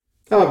internally.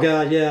 Oh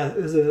God, yeah, it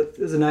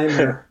was a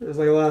nightmare. It was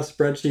like a lot of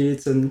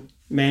spreadsheets and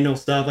manual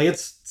stuff. Like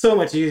it's so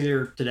much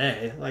easier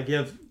today. Like you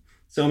have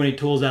so many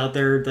tools out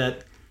there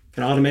that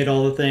can automate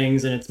all the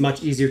things, and it's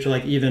much easier to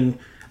like even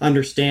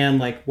understand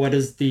like what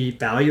is the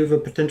value of a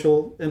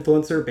potential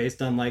influencer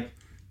based on like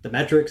the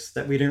metrics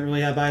that we didn't really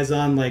have eyes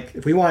on. Like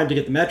if we wanted to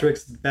get the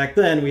metrics back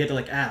then, we had to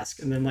like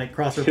ask and then like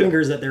cross our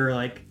fingers that they were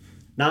like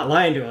not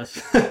lying to us.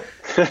 So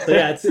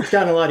yeah, it's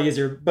gotten a lot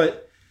easier.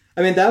 But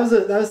I mean, that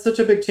was such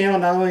a big channel,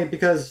 not only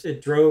because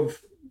it drove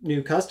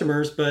new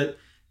customers, but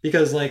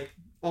because like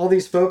all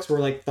these folks were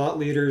like thought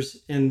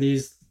leaders in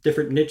these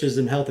different niches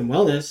in health and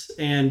wellness,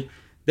 and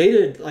they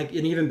did like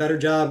an even better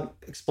job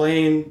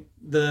explaining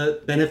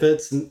the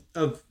benefits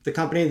of the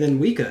company than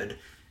we could.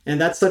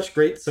 And that's such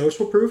great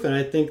social proof. And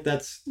I think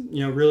that's,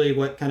 really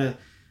what kind of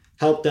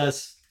helped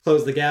us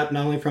close the gap,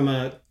 not only from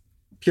a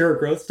pure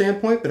growth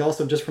standpoint, but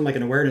also just from like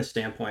an awareness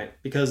standpoint,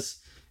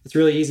 because it's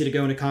really easy to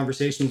go into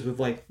conversations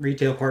with like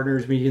retail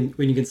partners when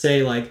you can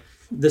say like,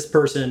 this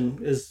person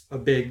is a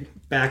big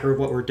backer of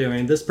what we're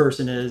doing. This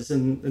person is,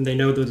 and they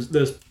know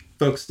those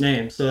folks'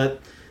 names. So that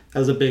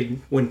was a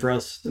big win for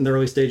us in the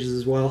early stages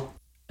as well.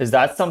 Is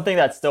that something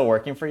that's still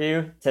working for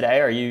you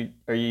today?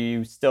 Are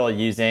you still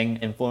using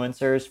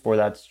influencers for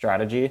that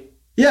strategy?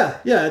 Yeah.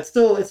 It's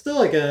still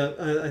like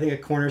I think a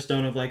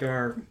cornerstone of like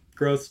our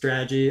growth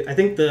strategy. I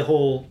think the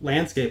whole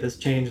landscape has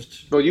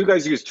changed. Well, you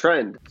guys use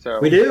Trend, so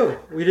we do.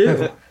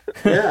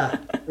 Yeah,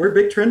 we're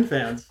big Trend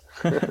fans.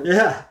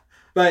 Yeah,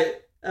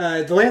 but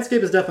the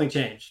landscape has definitely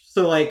changed.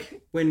 So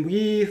like when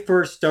we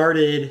first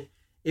started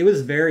it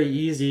was very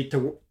easy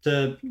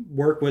to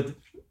work with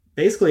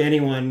basically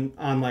anyone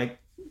on like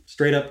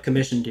straight up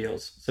commission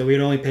deals. So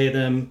we'd only pay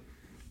them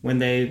when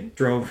they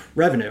drove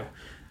revenue.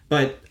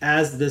 But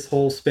as this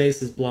whole space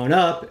has blown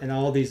up and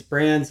all these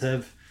brands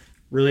have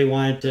really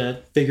wanted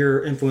to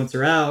figure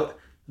influencer out,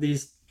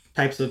 these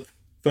types of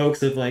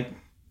folks have like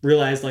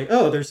realized like,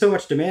 oh, there's so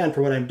much demand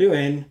for what I'm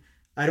doing.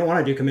 I don't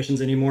want to do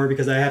commissions anymore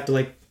because I have to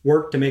like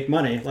work to make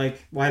money.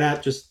 Like, why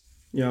not just,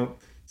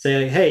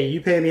 say, like, hey,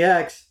 you pay me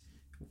X,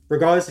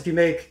 regardless if you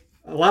make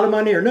a lot of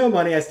money or no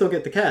money, I still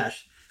get the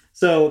cash.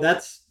 So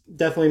that's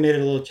definitely made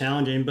it a little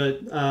challenging,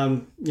 but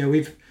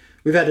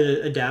we've had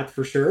to adapt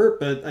for sure.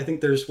 But I think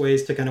there's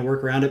ways to kind of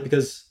work around it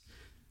because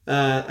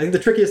I think the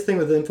trickiest thing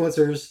with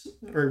influencers,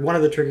 or one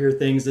of the trickier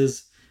things,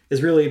 is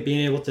really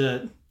being able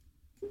to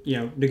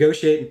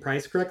negotiate and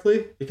price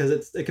correctly,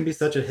 because it can be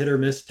such a hit or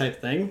miss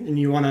type thing, and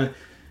you want to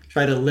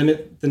try to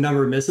limit the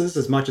number of misses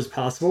as much as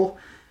possible.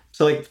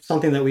 So like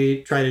something that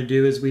we try to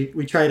do is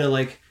we try to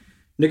like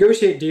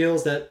negotiate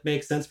deals that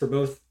make sense for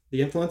both the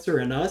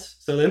influencer and us.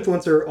 So the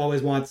influencer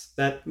always wants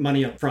that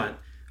money up front.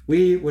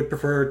 We would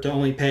prefer to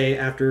only pay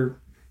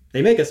after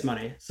they make us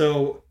money.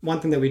 So one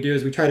thing that we do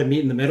is we try to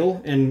meet in the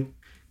middle and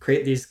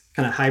create these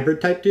kind of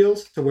hybrid type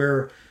deals to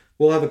where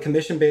we'll have a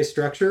commission-based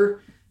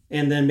structure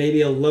and then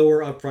maybe a lower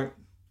upfront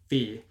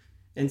fee.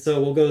 And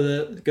so we'll go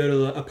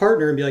to a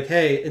partner and be like,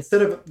 hey,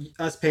 instead of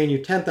us paying you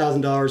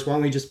 $10,000, why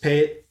don't we just pay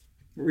it?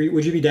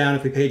 Would you be down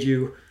if we paid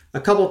you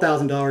a couple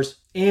 $1,000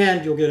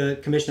 and you'll get a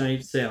commission on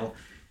each sale?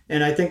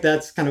 And I think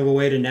that's kind of a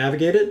way to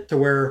navigate it to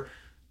where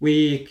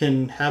we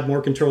can have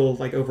more control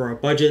like over our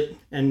budget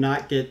and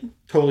not get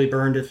totally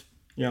burned if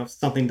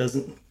something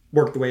doesn't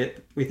work the way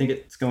we think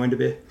it's going to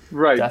be.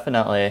 Right.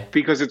 Definitely.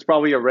 Because it's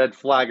probably a red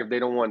flag if they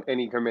don't want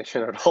any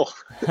commission at all.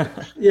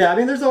 Yeah, I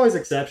mean, there's always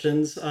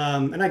exceptions.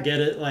 And I get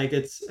it. Like,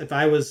 if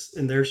I was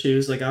in their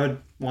shoes, like I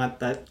would want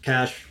that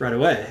cash right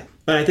away.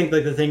 But I think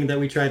like the thing that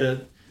we try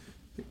to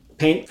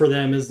paint for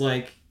them is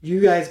like,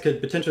 you guys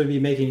could potentially be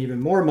making even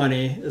more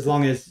money as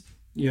long as,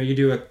 you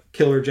do a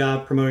killer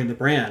job promoting the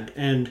brand.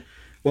 And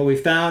what we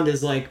found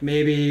is like,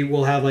 maybe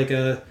we'll have like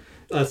a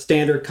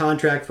standard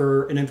contract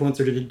for an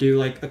influencer to do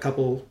like a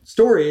couple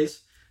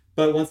stories.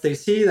 But once they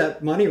see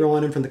that money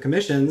rolling in from the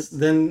commissions,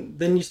 then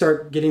you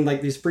start getting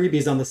like these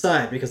freebies on the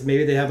side, because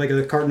maybe they have like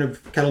a carton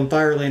of Kettle and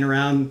Fire laying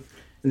around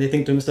and they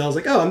think to themselves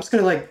like, oh, I'm just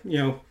going to like,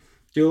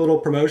 do a little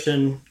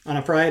promotion on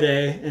a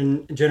Friday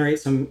and generate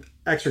some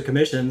extra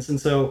commissions. And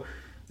so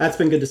that's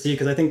been good to see,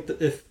 because I think that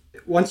if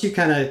once you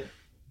kind of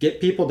get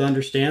people to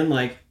understand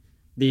like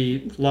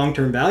the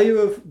long-term value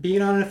of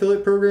being on an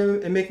affiliate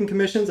program and making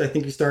commissions, I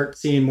think you start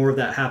seeing more of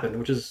that happen,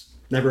 which is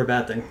never a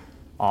bad thing.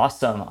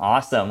 Awesome.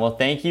 Well,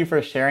 thank you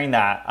for sharing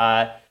that.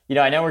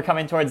 I know we're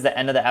coming towards the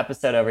end of the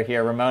episode over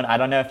here. Ramon, I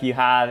don't know if you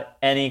have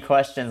any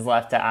questions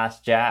left to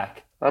ask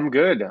Jack. I'm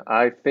good.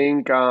 I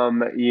think,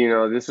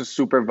 this is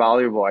super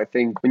valuable. I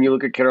think when you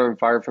look at Kettle and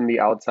Fire from the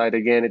outside,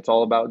 again, it's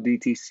all about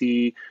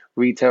DTC,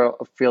 retail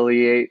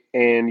affiliate.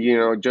 And,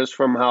 just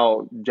from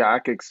how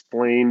Jack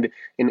explained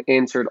and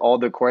answered all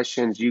the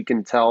questions, you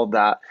can tell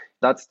that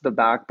that's the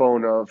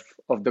backbone of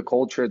the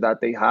culture that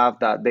they have,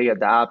 that they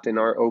adapt and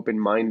are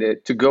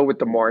open-minded to go with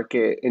the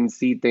market and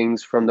see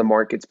things from the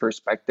market's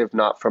perspective,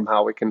 not from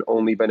how it can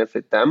only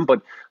benefit them,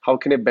 but how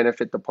can it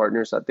benefit the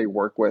partners that they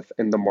work with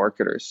and the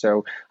marketers.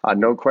 So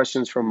no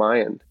questions from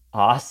my end.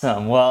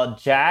 Awesome. Well,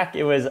 Jack,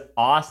 it was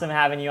awesome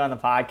having you on the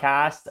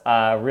podcast.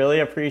 Really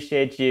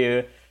appreciate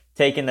you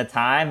taking the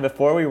time.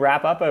 Before we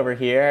wrap up over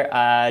here,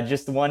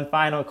 just one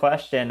final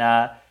question.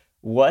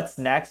 What's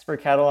next for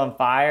Kettle and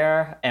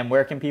Fire, and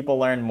where can people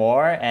learn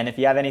more? And if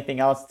you have anything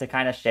else to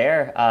kind of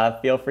share,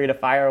 feel free to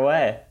fire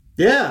away.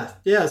 Yeah.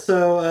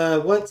 So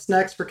what's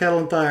next for Kettle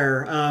and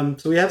Fire?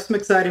 So we have some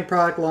exciting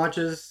product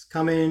launches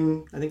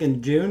coming, I think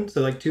in June, so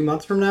like 2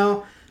 months from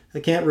now. I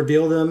can't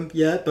reveal them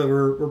yet, but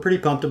we're pretty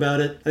pumped about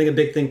it. I think a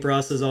big thing for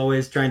us is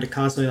always trying to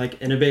constantly like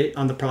innovate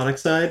on the product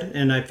side,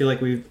 and I feel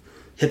like we've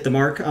hit the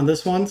mark on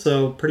this one,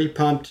 so pretty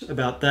pumped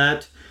about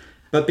that.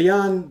 But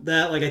beyond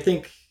that, like I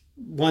think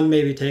one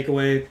maybe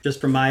takeaway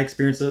just from my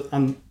experience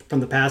from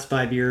the past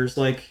 5 years,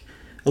 like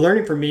a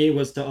learning for me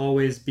was to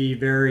always be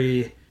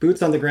very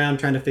boots on the ground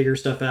trying to figure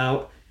stuff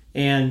out.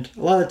 And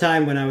a lot of the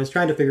time when I was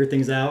trying to figure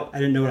things out, I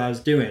didn't know what I was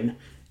doing.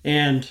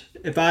 And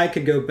if I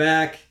could go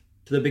back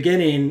to the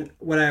beginning,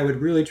 what I would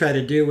really try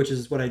to do, which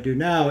is what I do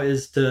now,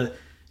 is to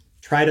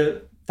try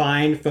to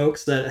find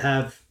folks that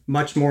have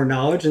much more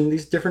knowledge in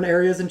these different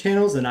areas and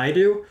channels than I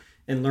do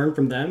and learn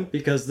from them,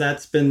 because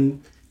that's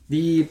been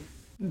the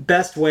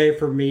best way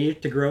for me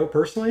to grow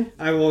personally.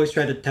 I've always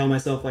tried to tell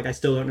myself like I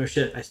still don't know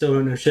shit.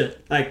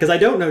 Like, because I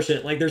don't know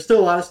shit. Like there's still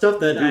a lot of stuff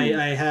that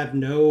I have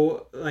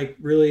no like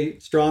really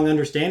strong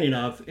understanding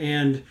of,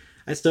 and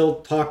I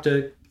still talk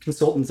to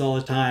consultants all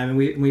the time, and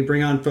we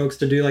bring on folks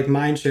to do like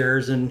mind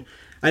shares, and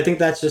I think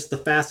that's just the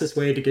fastest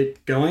way to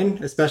get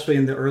going, especially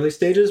in the early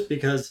stages,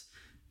 because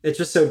it's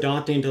just so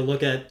daunting to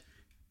look at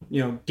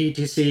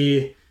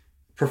DTC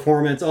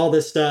performance, all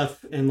this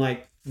stuff, and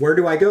like, where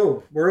do I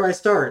go? Where do I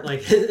start?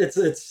 Like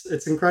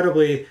it's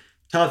incredibly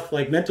tough,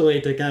 like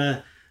mentally, to kind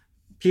of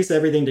piece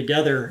everything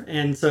together.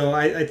 And so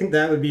I think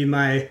that would be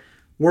my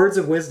words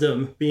of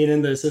wisdom being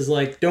in this is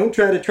like, don't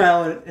try to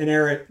trial and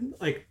error it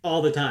like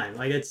all the time.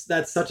 Like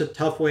that's such a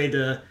tough way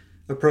to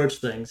approach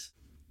things.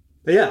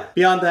 But yeah,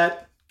 beyond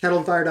that,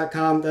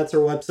 kettleandfire.com, that's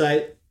our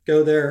website.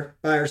 Go there,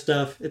 buy our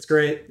stuff. It's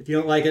great. If you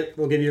don't like it,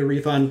 we'll give you a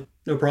refund.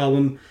 No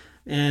problem.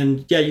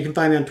 And yeah, you can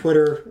find me on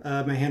Twitter.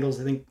 My handle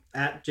is, I think,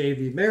 at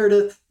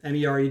JVMeredith,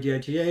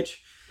 Meredith.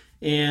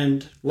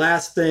 And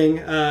last thing,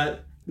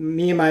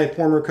 me and my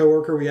former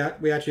coworker, we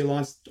actually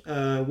launched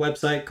a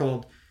website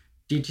called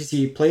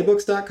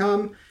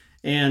dtcplaybooks.com.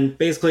 And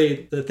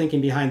basically the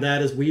thinking behind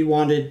that is we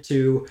wanted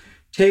to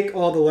take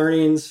all the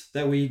learnings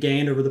that we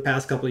gained over the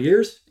past couple of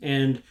years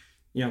and,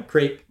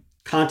 create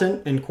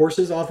content and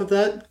courses off of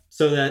that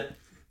so that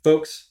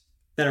folks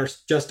that are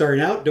just starting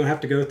out don't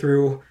have to go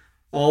through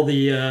all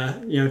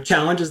the,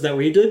 challenges that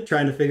we did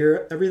trying to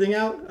figure everything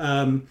out.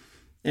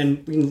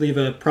 And we can leave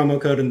a promo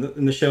code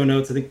in the show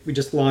notes. I think we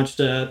just launched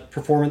a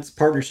performance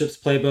partnerships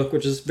playbook,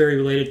 which is very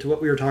related to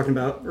what we were talking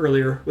about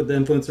earlier with the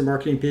influencer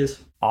marketing piece.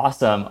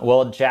 Awesome.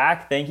 Well,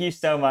 Jack, thank you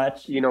so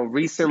much.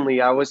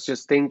 Recently I was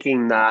just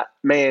thinking that,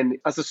 man,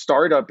 as a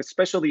startup,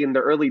 especially in the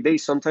early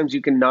days, sometimes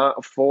you cannot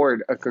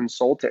afford a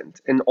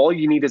consultant. And all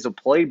you need is a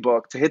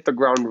playbook to hit the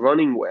ground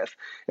running with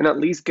and at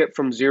least get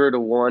from 0 to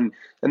 1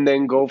 and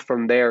then go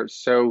from there.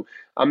 So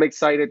I'm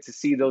excited to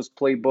see those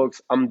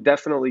playbooks. I'm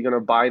definitely going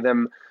to buy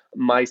them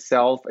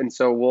myself. And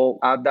so we'll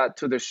add that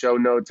to the show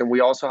notes. And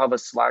we also have a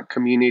Slack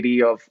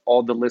community of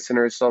all the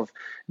listeners of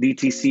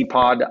DTC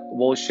Pod.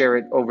 We'll share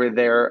it over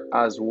there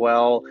as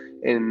well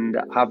and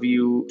have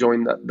you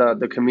join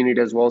the community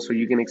as well so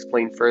you can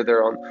explain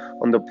further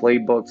on the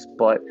playbooks.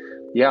 But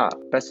yeah,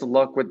 best of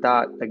luck with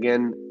that.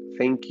 Again,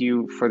 thank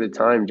you for the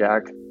time,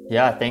 Jack.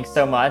 Yeah, thanks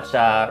so much.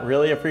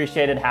 Really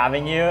appreciated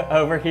having you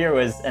over here. It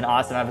was an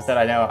awesome episode.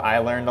 I know I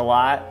learned a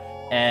lot.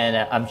 And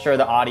I'm sure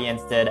the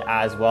audience did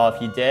as well.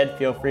 If you did,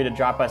 feel free to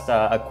drop us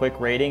a quick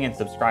rating and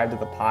subscribe to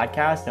the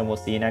podcast. And we'll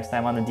see you next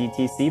time on the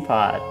DTC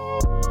Pod.